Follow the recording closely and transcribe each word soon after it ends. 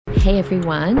Hey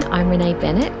everyone, I'm Renee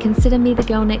Bennett. Consider me the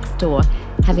girl next door,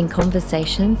 having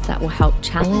conversations that will help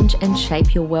challenge and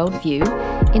shape your worldview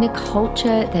in a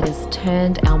culture that has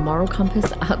turned our moral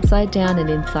compass upside down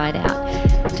and inside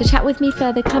out. To chat with me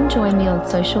further, come join me on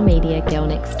social media,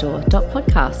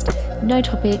 girlnextdoor.podcast. No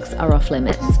topics are off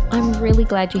limits. I'm really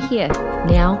glad you're here.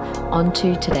 Now, on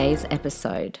to today's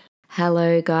episode.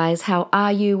 Hello guys, how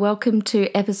are you? Welcome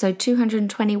to episode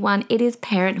 221. It is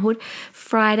Parenthood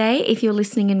Friday. If you're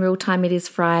listening in real time, it is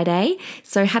Friday.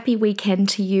 So happy weekend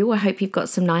to you. I hope you've got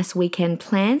some nice weekend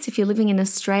plans. If you're living in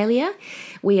Australia,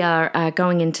 we are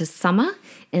going into summer,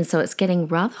 and so it's getting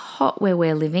rather hot where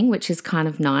we're living, which is kind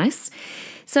of nice.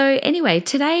 So anyway,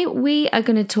 today we are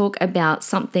going to talk about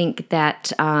something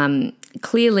that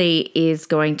clearly is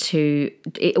going to,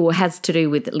 or has to do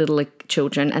with little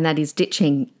children, and that is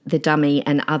ditching the dummy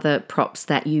and other props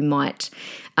that you might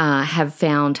have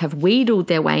found have wheedled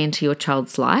their way into your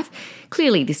child's life.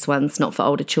 Clearly this one's not for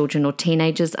older children or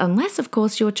teenagers, unless of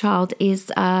course your child is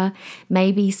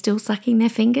maybe still sucking their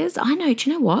fingers. I know, do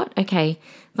you know what? Okay,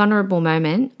 vulnerable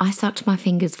moment. I sucked my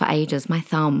fingers for ages, my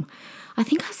thumb. I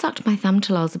think I sucked my thumb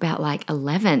till I was about like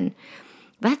 11.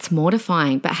 That's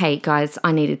mortifying. But hey, guys,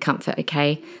 I needed comfort,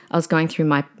 okay? I was going through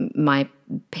my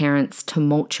parents'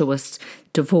 tumultuous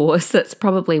divorce. That's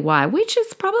probably why, which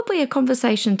is probably a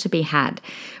conversation to be had,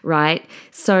 right?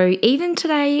 So even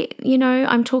today, you know,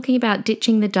 I'm talking about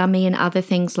ditching the dummy and other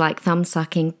things like thumb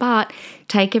sucking, but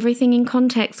take everything in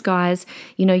context, guys.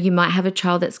 You know, you might have a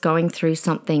child that's going through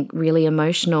something really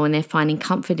emotional and they're finding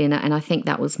comfort in it. And I think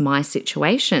that was my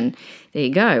situation. There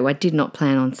you go. I did not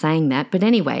plan on saying that. But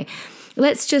anyway,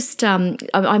 let's just,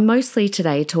 I'm mostly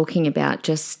today talking about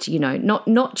just, you know,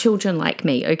 not children like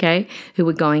me, okay, who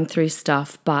are going through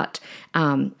stuff, but,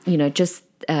 you know, just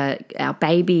our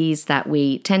babies that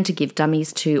we tend to give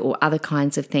dummies to or other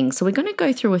kinds of things. So we're going to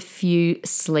go through a few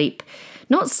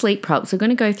not sleep props, we're going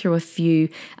to go through a few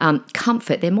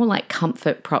comfort. They're more like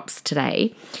comfort props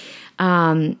today.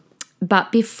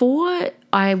 But before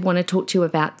I want to talk to you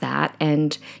about that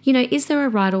and, you know, is there a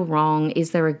right or wrong? Is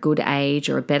there a good age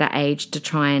or a better age to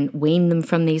try and wean them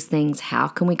from these things? How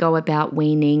can we go about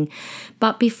weaning?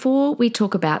 But before we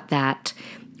talk about that,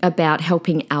 about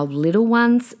helping our little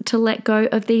ones to let go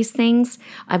of these things,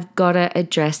 I've got to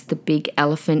address the big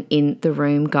elephant in the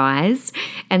room, guys.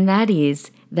 And that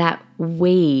is that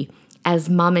we, as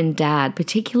mum and dad,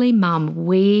 particularly mum,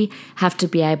 we have to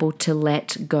be able to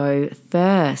let go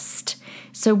first.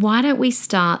 So why don't we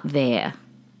start there?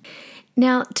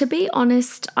 Now, to be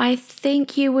honest, I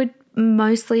think you would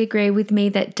mostly agree with me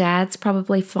that dads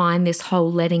probably find this whole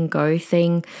letting go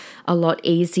thing a lot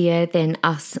easier than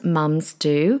us mums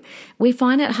do. We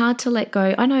find it hard to let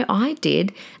go. I know I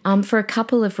did for a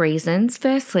couple of reasons.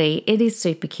 Firstly, it is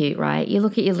super cute, right? You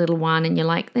look at your little one and you're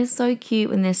like, they're so cute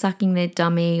when they're sucking their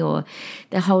dummy or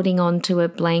they're holding on to a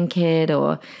blanket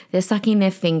or they're sucking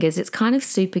their fingers. It's kind of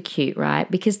super cute, right?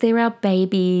 Because they're our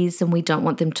babies and we don't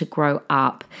want them to grow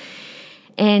up.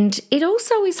 And it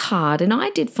also is hard, and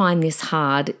I did find this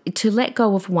hard, to let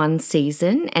go of one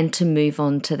season and to move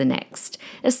on to the next,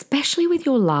 especially with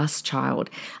your last child.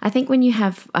 I think when you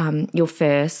have your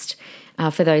first,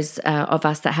 for those of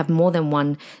us that have more than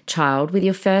one child, with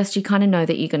your first, you kind of know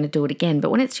that you're going to do it again. But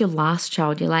when it's your last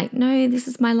child, you're like, no, this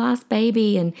is my last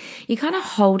baby. And you kind of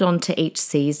hold on to each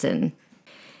season.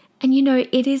 And you know,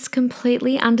 it is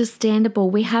completely understandable.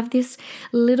 We have this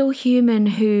little human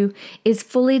who is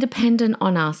fully dependent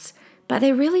on us, but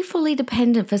they're really fully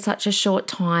dependent for such a short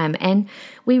time. And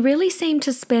we really seem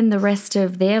to spend the rest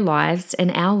of their lives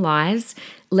and our lives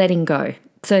letting go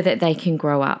so that they can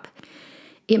grow up.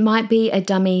 It might be a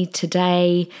dummy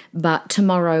today, but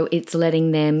tomorrow it's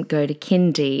letting them go to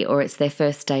kindy, or it's their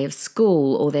first day of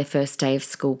school or their first day of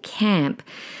school camp.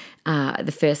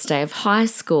 The first day of high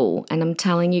school. And I'm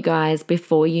telling you guys,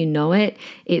 before you know it,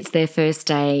 it's their first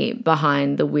day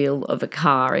behind the wheel of a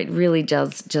car. It really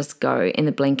does just go in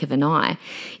the blink of an eye.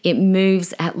 It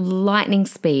moves at lightning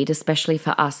speed, especially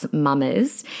for us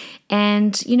mamas.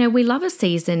 And, you know, we love a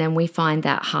season and we find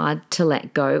that hard to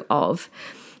let go of.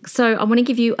 So I want to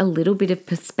give you a little bit of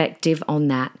perspective on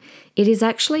that. It is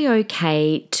actually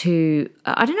okay to,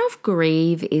 I don't know if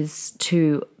grieve is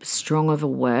too strong of a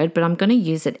word, but I'm going to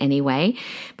use it anyway.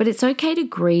 But it's okay to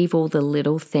grieve all the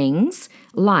little things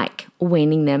like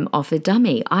weaning them off a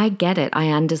dummy. I get it.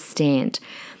 I understand.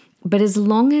 But as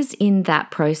long as in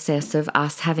that process of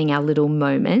us having our little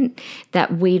moment,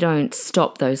 that we don't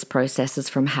stop those processes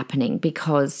from happening,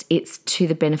 because it's to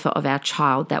the benefit of our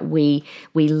child that we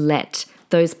let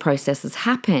those processes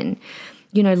happen.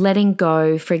 letting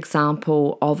go, for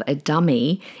example, of a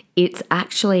dummy, it's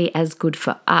actually as good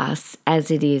for us as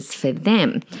it is for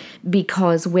them,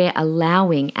 because we're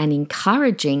allowing and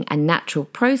encouraging a natural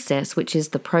process, which is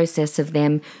the process of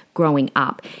them growing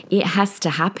up. It has to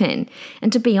happen.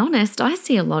 And to be honest, I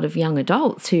see a lot of young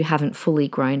adults who haven't fully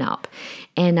grown up.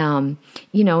 And,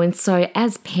 and so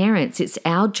as parents, it's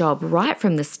our job right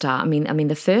from the start. I mean,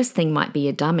 the first thing might be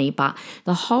a dummy, but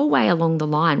the whole way along the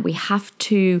line, we have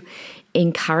to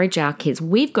encourage our kids.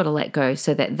 We've got to let go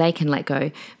so that they can let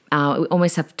go. We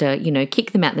almost have to,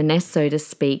 kick them out the nest, so to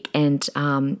speak, and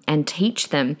teach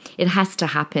them. It has to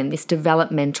happen, this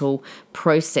developmental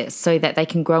process, so that they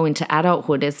can grow into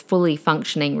adulthood as fully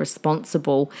functioning,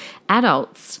 responsible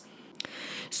adults.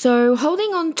 So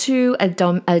holding on to a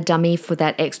dummy for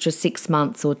that extra 6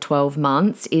 months or 12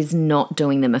 months is not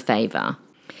doing them a favor.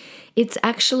 It's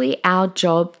actually our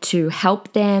job to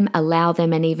help them, allow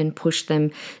them, and even push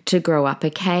them to grow up,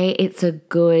 okay? It's a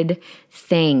good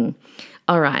thing.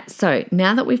 All right, so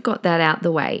now that we've got that out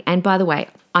the way, and by the way,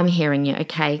 I'm hearing you,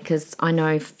 okay? Because I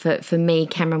know for me,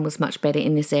 Cameron was much better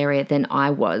in this area than I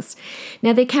was.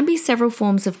 Now, there can be several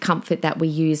forms of comfort that we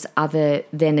use other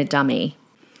than a dummy.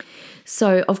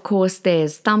 So, of course,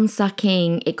 there's thumb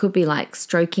sucking. It could be like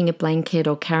stroking a blanket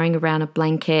or carrying around a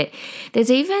blanket.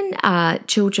 There's even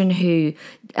children who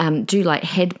do like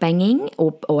head banging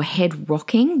or head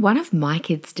rocking. One of my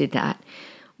kids did that.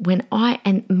 One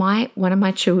of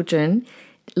my children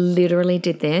literally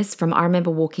did this I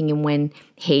remember walking in when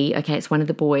it's one of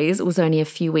the boys, was only a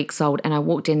few weeks old, and I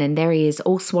walked in and there he is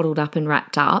all swaddled up and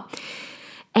wrapped up.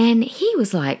 And he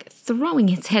was like throwing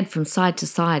his head from side to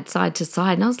side.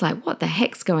 And I was like, what the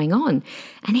heck's going on?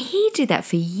 And he did that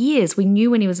for years. We knew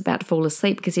when he was about to fall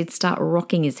asleep because he'd start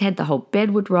rocking his head. The whole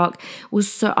bed would rock.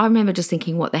 I remember just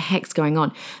thinking, what the heck's going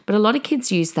on? But a lot of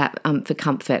kids use that for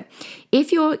comfort.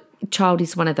 If your child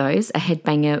is one of those, a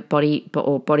headbanger,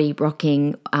 body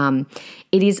rocking,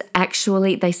 it is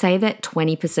actually, they say that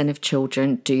 20% of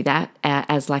children do that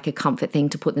as like a comfort thing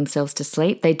to put themselves to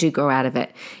sleep. They do grow out of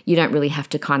it. You don't really have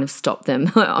to kind of stop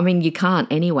them. I mean, you can't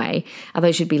anyway.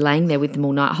 Otherwise you'd be laying there with them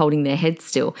all night holding their head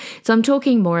still. So I'm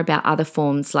talking more about other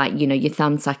forms like, your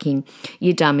thumb sucking,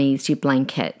 your dummies, your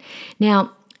blanket.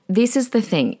 Now, this is the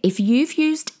thing. If you've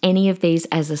used any of these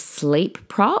as a sleep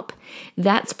prop,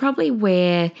 that's probably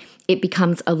where it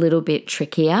becomes a little bit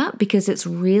trickier, because it's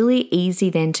really easy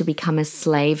then to become a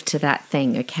slave to that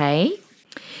thing, okay?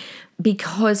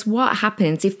 Because what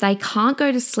happens if they can't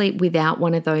go to sleep without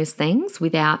one of those things,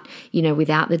 without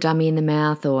the dummy in the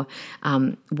mouth or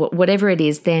whatever it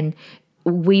is, then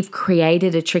we've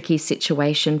created a tricky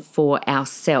situation for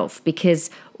ourselves. Because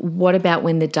what about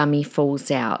when the dummy falls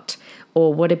out?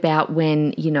 Or what about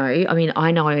when,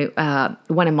 I know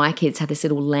one of my kids had this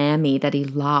little lammy that he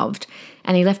loved,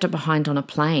 and he left it behind on a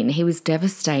plane. He was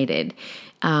devastated.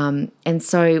 And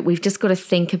so we've just got to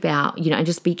think about, and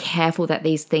just be careful that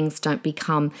these things don't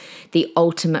become the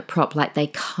ultimate prop, like they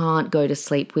can't go to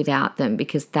sleep without them,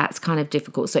 because that's kind of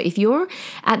difficult. So if you're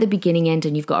at the beginning end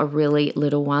and you've got a really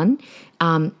little one,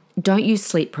 don't use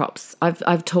sleep props.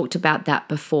 I've talked about that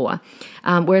before.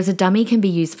 Whereas a dummy can be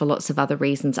used for lots of other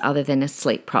reasons other than a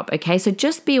sleep prop. Okay, so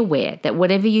just be aware that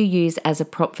whatever you use as a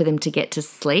prop for them to get to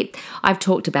sleep, I've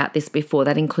talked about this before,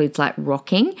 that includes like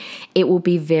rocking. It will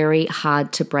be very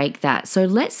hard to break that. So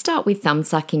let's start with thumb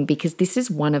sucking, because this is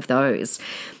one of those.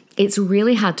 It's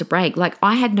really hard to break. Like,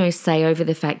 I had no say over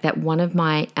the fact that one of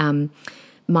my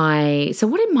so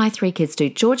what did my 3 kids do?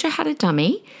 Georgia had a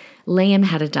dummy, Liam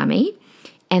had a dummy,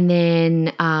 and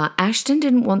then Ashton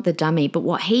didn't want the dummy, but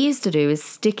what he used to do is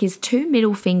stick his 2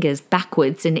 middle fingers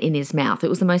backwards in his mouth. It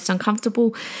was the most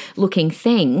uncomfortable looking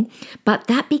thing, but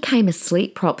that became a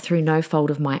sleep prop through no fault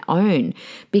of my own,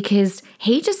 because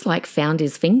he just like found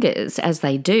his fingers, as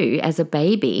they do as a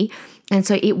baby, and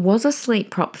so it was a sleep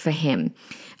prop for him.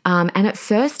 And at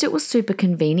first it was super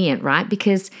convenient, right?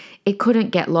 Because it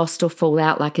couldn't get lost or fall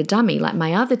out like a dummy. Like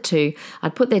my other 2,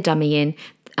 I'd put their dummy in,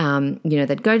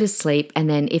 they'd go to sleep, and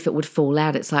then if it would fall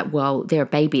out, it's like, well, they're a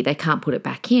baby, they can't put it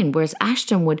back in. Whereas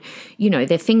Ashton would,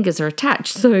 their fingers are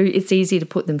attached, so it's easy to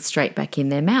put them straight back in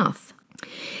their mouth.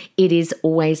 It is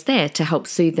always there to help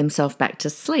soothe themselves back to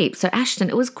sleep. So Ashton,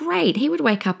 it was great. He would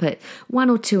wake up at 1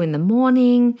 or 2 in the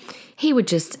morning.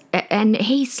 And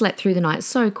he slept through the night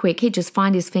so quick. He'd just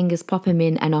find his fingers, pop them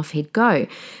in, and off he'd go.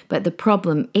 But the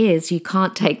problem is you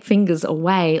can't take fingers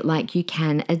away like you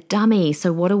can a dummy.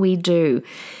 So what do?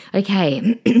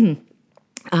 Okay,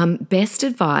 best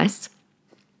advice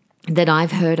that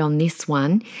I've heard on this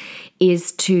one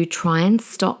is to try and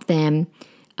stop them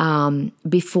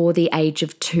before the age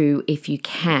of 2 if you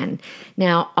can.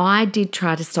 Now, I did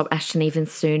try to stop Ashton even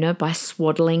sooner by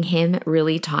swaddling him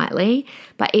really tightly,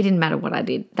 but it didn't matter what I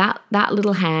did. That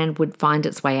little hand would find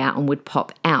its way out and would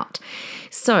pop out.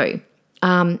 So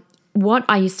what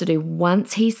I used to do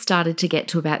once he started to get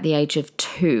to about the age of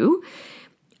 2,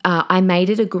 I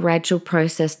made it a gradual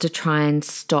process to try and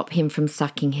stop him from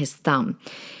sucking his thumb.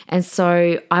 And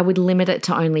so I would limit it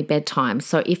to only bedtime.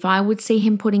 So if I would see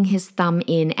him putting his thumb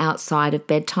in outside of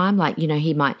bedtime, like,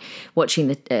 he might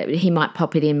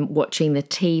pop it in watching the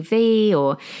TV,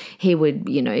 or he would,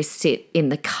 sit in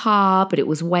the car, but it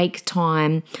was wake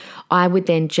time, I would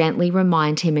then gently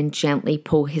remind him and gently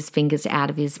pull his fingers out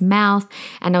of his mouth.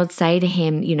 And I would say to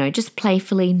him, just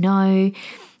playfully, no,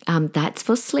 that's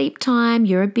for sleep time.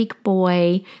 You're a big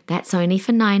boy. That's only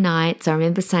for 9 nights. I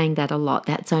remember saying that a lot.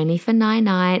 That's only for 9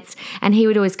 nights. And he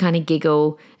would always kind of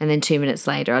giggle. And then 2 minutes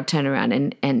later, I'd turn around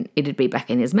and it'd be back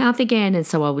in his mouth again. And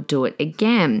so I would do it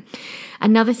again.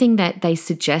 Another thing that they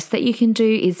suggest that you can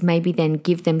do is maybe then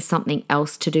give them something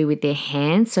else to do with their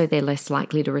hands so they're less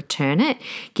likely to return it.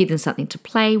 Give them something to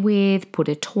play with, put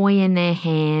a toy in their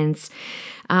hands.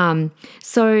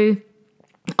 So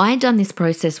I had done this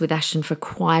process with Ashton for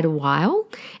quite a while,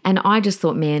 and I just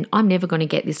thought, man, I'm never going to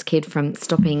get this kid from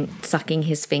stopping sucking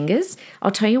his fingers.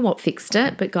 I'll tell you what fixed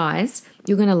it, but guys,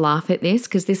 you're going to laugh at this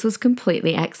because this was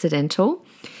completely accidental.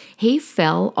 He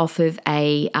fell off of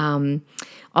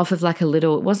like a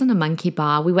little, it wasn't a monkey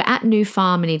bar. We were at New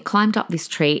Farm and he'd climbed up this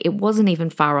tree. It wasn't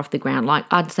even far off the ground, like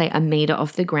I'd say a meter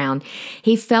off the ground.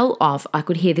 He fell off. I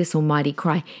could hear this almighty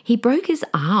cry. He broke his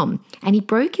arm, and he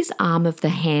broke his arm of the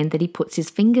hand that he puts his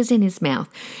fingers in his mouth.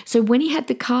 So when he had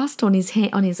the cast on his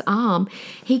hand, on his arm,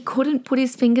 he couldn't put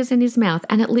his fingers in his mouth,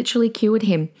 and it literally cured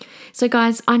him. So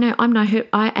guys, I know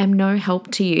I am no help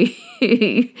to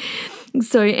you.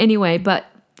 So anyway, but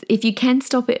if you can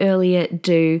stop it earlier,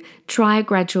 do. Try a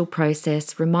gradual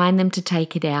process, remind them to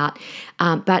take it out.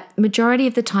 But majority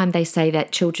of the time they say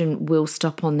that children will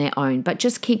stop on their own, but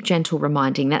just keep gentle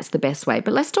reminding. That's the best way.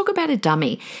 But let's talk about a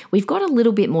dummy. We've got a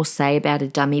little bit more say about a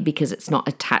dummy because it's not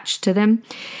attached to them.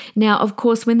 Now, of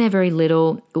course, when they're very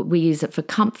little, we use it for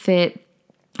comfort.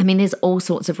 I mean, there's all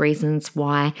sorts of reasons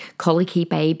why colicky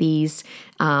babies,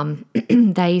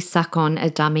 they suck on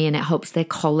a dummy and it helps their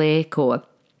colic, or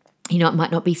it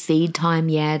might not be feed time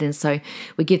yet, and so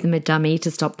we give them a dummy to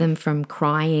stop them from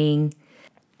crying.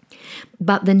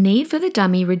 But the need for the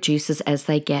dummy reduces as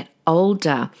they get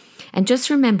older. And just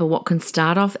remember, what can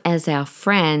start off as our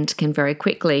friend can very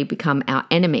quickly become our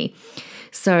enemy.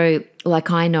 So like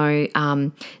I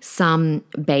know some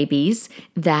babies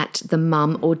that the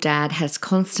mum or dad has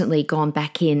constantly gone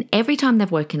back in every time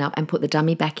they've woken up and put the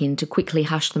dummy back in to quickly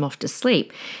hush them off to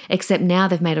sleep, except now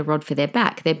they've made a rod for their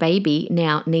back. Their baby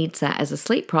now needs that as a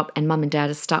sleep prop, and mum and dad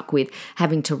are stuck with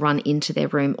having to run into their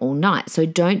room all night. So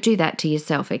don't do that to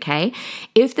yourself, okay?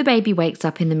 If the baby wakes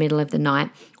up in the middle of the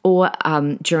night or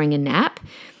during a nap,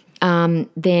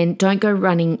 then don't go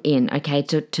running in, okay,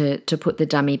 to put the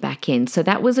dummy back in. So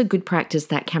that was a good practice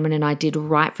that Cameron and I did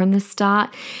right from the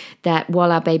start, that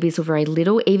while our babies were very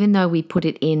little, even though we put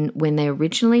it in when they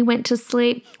originally went to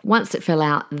sleep, once it fell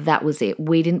out, that was it.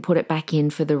 We didn't put it back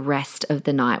in for the rest of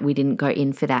the night. We didn't go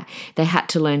in for that. They had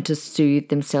to learn to soothe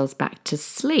themselves back to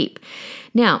sleep.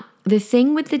 Now, the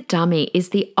thing with the dummy is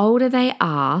the older they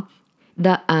are,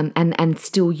 and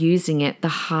still using it, the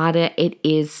harder it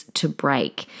is to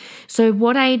break. So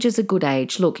what age is a good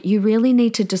age? Look, you really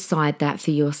need to decide that for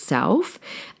yourself,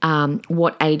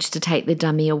 what age to take the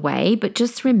dummy away. But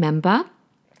just remember,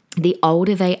 the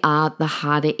older they are, the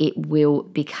harder it will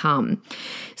become.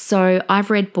 So I've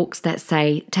read books that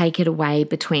say take it away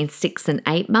between 6 and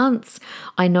 8 months.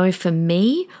 I know for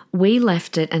me, we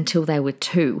left it until they were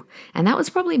 2. And that was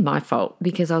probably my fault,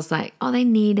 because I was like, oh, they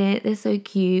need it. They're so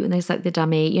cute. And they suck the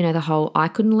dummy, the whole I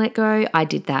couldn't let go. I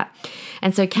did that.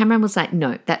 And so Cameron was like,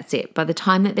 no, that's it. By the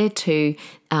time that they're 2,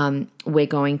 we're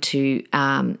going to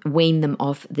wean them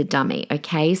off the dummy.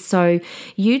 Okay, so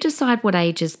you decide what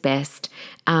age is best.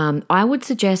 I would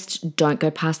suggest don't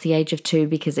go past the age of 2,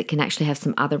 because it can actually have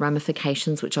some other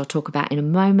ramifications, which I'll talk about in a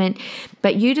moment.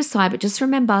 But you decide, but just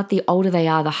remember, the older they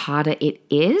are, the harder it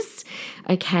is.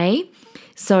 Okay,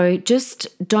 so just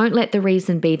don't let the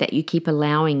reason be that you keep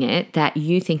allowing it, that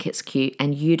you think it's cute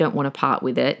and you don't want to part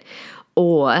with it.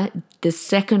 Or the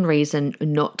second reason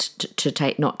not to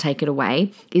take it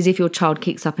away is if your child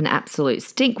kicks up an absolute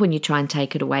stink when you try and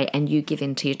take it away and you give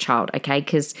in to your child, okay?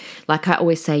 Because like I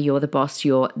always say, you're the boss,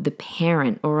 you're the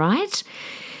parent, all right?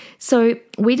 So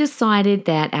we decided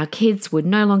that our kids would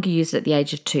no longer use it at the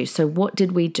age of 2. So what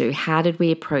did we do? How did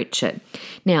we approach it?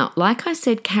 Now, like I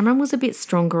said, Cameron was a bit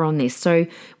stronger on this. So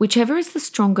whichever is the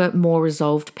stronger, more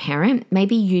resolved parent,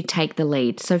 maybe you take the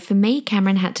lead. So for me,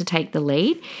 Cameron had to take the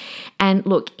lead. And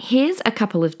look, here's a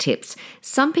couple of tips.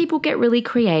 Some people get really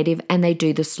creative and they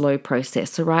do the slow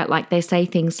process, all right? Like they say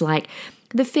things like,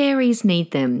 the fairies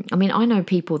need them. I mean, I know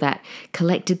people that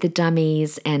collected the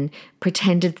dummies and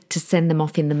pretended to send them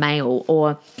off in the mail.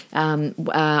 Or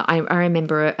I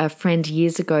remember a friend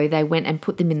years ago, they went and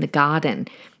put them in the garden.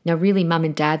 Now, really, mum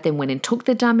and dad then went and took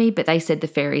the dummy, but they said the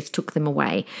fairies took them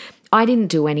away. I didn't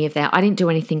do any of that. I didn't do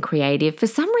anything creative. For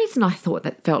some reason, I felt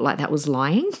like that was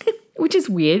lying, which is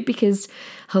weird because,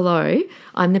 hello,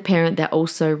 I'm the parent that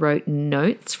also wrote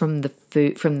notes from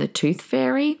the tooth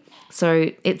fairy.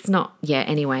 So it's not,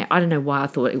 anyway, I don't know why I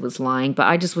thought it was lying, but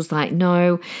I just was like,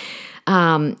 no.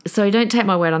 So don't take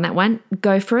my word on that one.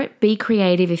 Go for it. Be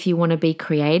creative if you want to be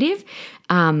creative.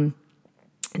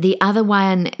 The other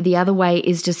way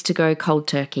is just to go cold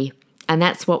turkey. And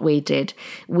that's what we did.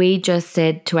 We just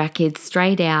said to our kids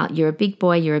straight out, you're a big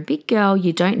boy, you're a big girl,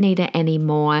 you don't need it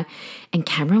anymore. And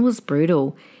Cameron was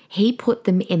brutal. He put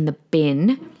them in the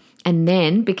bin. And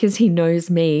then, because he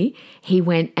knows me, he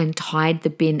went and tied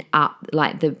the bin up,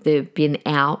 like the bin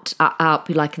up,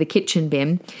 like the kitchen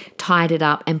bin, tied it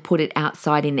up and put it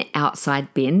outside in the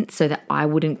outside bin so that I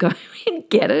wouldn't go and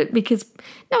get it, because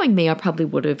knowing me, I probably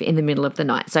would have in the middle of the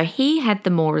night. So he had the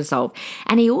more resolve.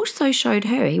 And he also showed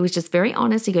her, he was just very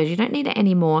honest. He goes, you don't need it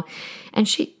anymore. And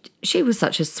she was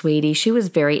such a sweetie. She was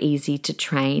very easy to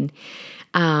train.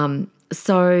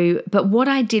 But what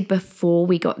I did before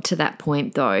we got to that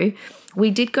point though, we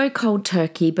did go cold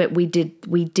turkey, but we did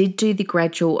do the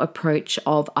gradual approach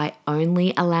of I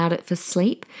only allowed it for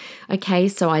sleep. Okay,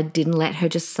 so I didn't let her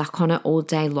just suck on it all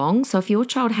day long. So if your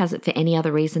child has it for any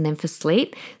other reason than for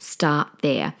sleep, start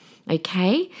there.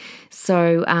 Okay,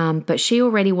 so, but she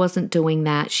already wasn't doing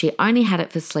that. She only had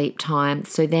it for sleep time.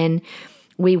 So then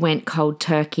we went cold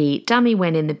turkey. Dummy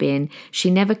went in the bin. She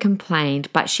never complained,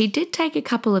 but she did take a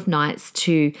couple of nights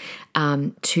to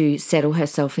settle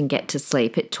herself and get to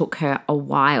sleep. It took her a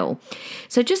while.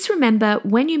 So just remember,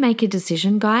 when you make a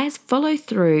decision, guys, follow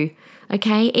through.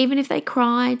 Okay, even if they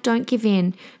cry, don't give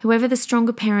in. Whoever the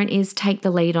stronger parent is, take the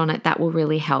lead on it. That will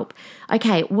really help.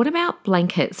 Okay, what about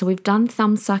blankets? So we've done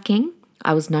thumb sucking.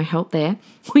 I was no help there.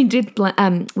 We did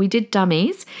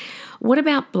dummies. What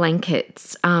about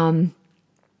blankets?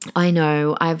 I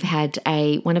know I've had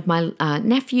one of my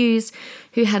nephews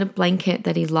who had a blanket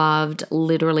that he loved,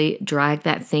 literally dragged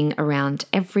that thing around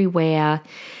everywhere.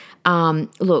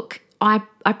 Look, I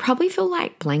probably feel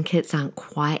like blankets aren't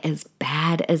quite as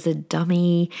bad as a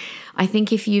dummy. I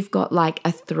think if you've got like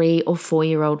a 3 or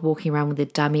 4-year-old walking around with a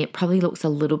dummy, it probably looks a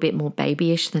little bit more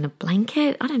babyish than a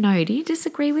blanket. I don't know. Do you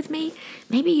disagree with me?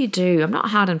 Maybe you do. I'm not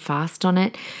hard and fast on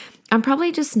it. I'm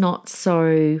probably just not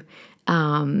so...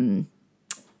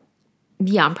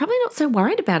 I'm probably not so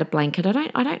worried about a blanket. I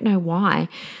don't know why.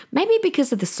 Maybe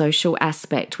because of the social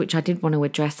aspect, which I did want to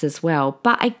address as well.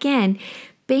 But again,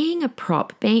 being a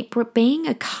prop, being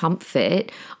a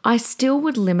comfort, I still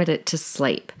would limit it to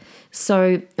sleep.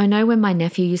 So I know when my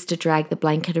nephew used to drag the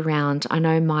blanket around, I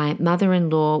know my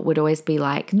mother-in-law would always be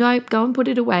like, nope, go and put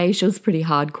it away. She was pretty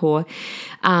hardcore.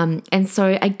 And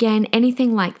so again,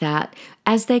 anything like that,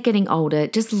 as they're getting older,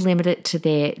 just limit it to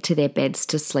their beds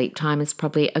to sleep time is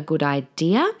probably a good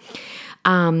idea.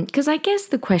 Because I guess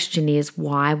the question is,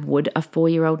 why would a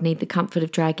 4-year-old need the comfort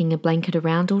of dragging a blanket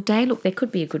around all day? Look, there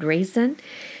could be a good reason.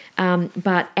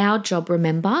 But our job,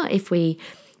 remember, if we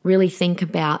really think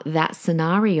about that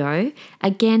scenario,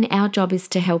 again, our job is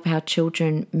to help our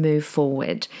children move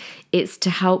forward. It's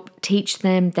to help teach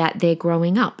them that they're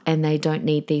growing up and they don't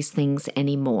need these things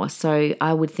anymore. So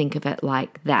I would think of it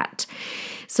like that.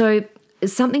 So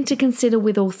something to consider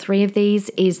with all 3 of these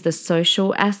is the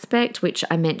social aspect, which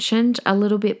I mentioned a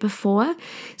little bit before.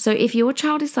 So if your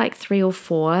child is like 3 or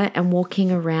 4 and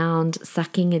walking around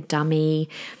sucking a dummy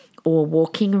or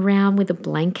walking around with a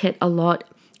blanket a lot,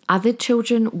 other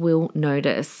children will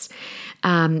notice,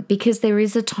 because there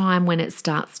is a time when it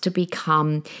starts to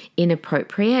become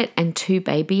inappropriate and too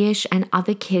babyish, and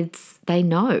other kids, they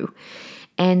know.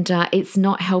 And it's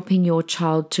not helping your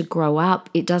child to grow up.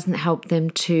 It doesn't help them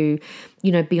to,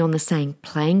 be on the same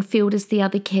playing field as the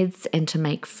other kids and to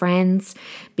make friends,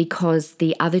 because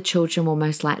the other children will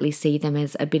most likely see them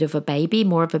as a bit of a baby,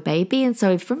 more of a baby. And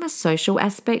so from a social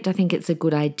aspect, I think it's a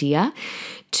good idea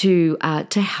to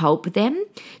help them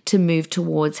to move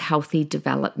towards healthy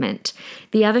development.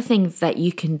 The other thing that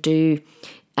you can do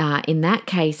in that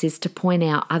case is to point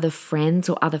out other friends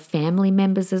or other family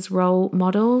members as role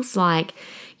models. Like,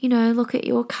 look at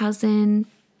your cousin.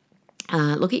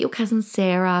 Look at your cousin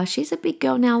Sarah. She's a big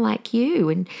girl now like you,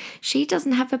 and she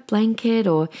doesn't have a blanket,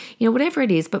 or whatever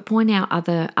it is. But point out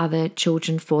other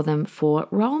children for them for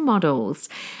role models.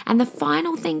 And the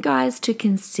final thing, guys, to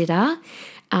consider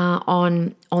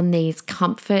on these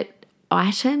comfort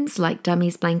items like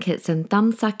dummies, blankets, and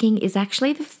thumb sucking is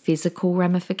actually the physical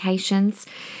ramifications.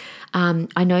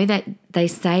 I know that they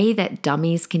say that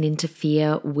dummies can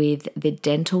interfere with the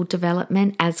dental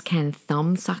development, as can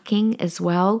thumb sucking as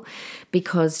well,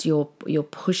 because you're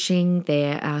pushing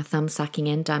their thumb sucking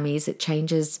and dummies. It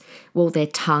changes, their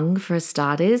tongue for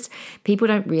starters. People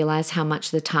don't realize how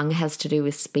much the tongue has to do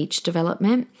with speech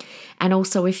development. And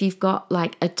also, if you've got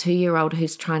like a 2-year-old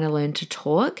who's trying to learn to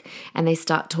talk and they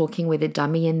start talking with a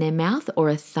dummy in their mouth or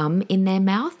a thumb in their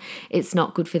mouth, it's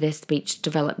not good for their speech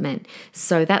development.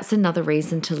 So that's another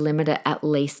reason to limit it at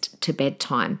least to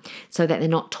bedtime, so that they're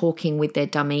not talking with their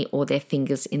dummy or their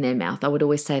fingers in their mouth. I would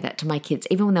always say that to my kids,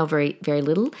 even when they were very, very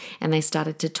little and they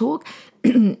started to talk,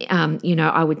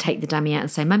 I would take the dummy out and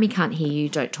say, Mummy can't hear you,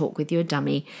 don't talk with your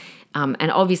dummy.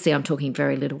 And obviously I'm talking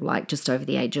very little, like just over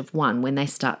the age of 1, when they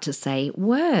start to say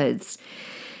words.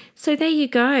 So there you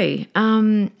go.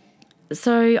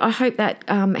 So I hope that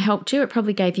helped you. It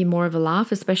probably gave you more of a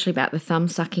laugh, especially about the thumb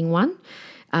sucking one.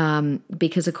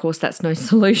 Because of course that's no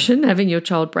solution, having your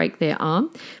child break their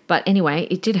arm. But anyway,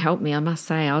 it did help me, I must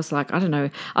say. I was like, I don't know.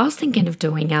 I was thinking of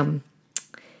doing,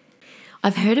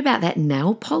 I've heard about that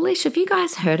nail polish. Have you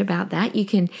guys heard about that?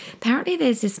 Apparently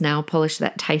there's this nail polish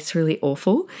that tastes really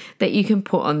awful that you can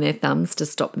put on their thumbs to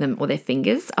stop them, or their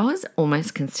fingers. I was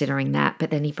almost considering that,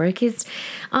 but then he broke his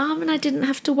arm and I didn't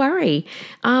have to worry.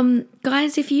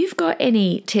 Guys, if you've got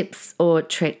any tips or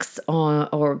tricks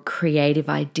or creative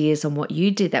ideas on what you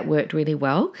did that worked really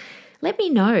well, let me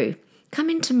know.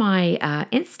 Come into my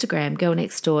Instagram,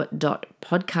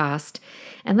 girlnextdoor.podcast,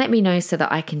 and let me know so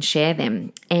that I can share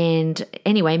them. And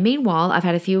anyway, meanwhile, I've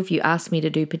had a few of you ask me to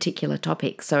do particular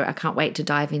topics, so I can't wait to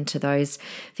dive into those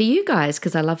for you guys,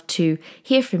 because I love to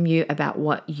hear from you about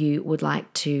what you would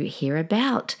like to hear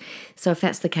about. So if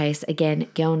that's the case, again,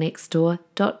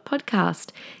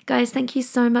 girlnextdoor.podcast. Guys, thank you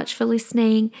so much for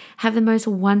listening. Have the most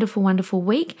wonderful, wonderful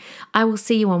week. I will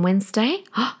see you on Wednesday,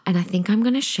 and I think I'm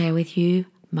going to share with you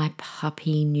my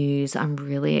puppy news. I'm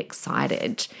really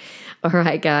excited. All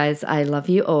right, guys, I love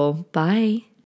you all. Bye.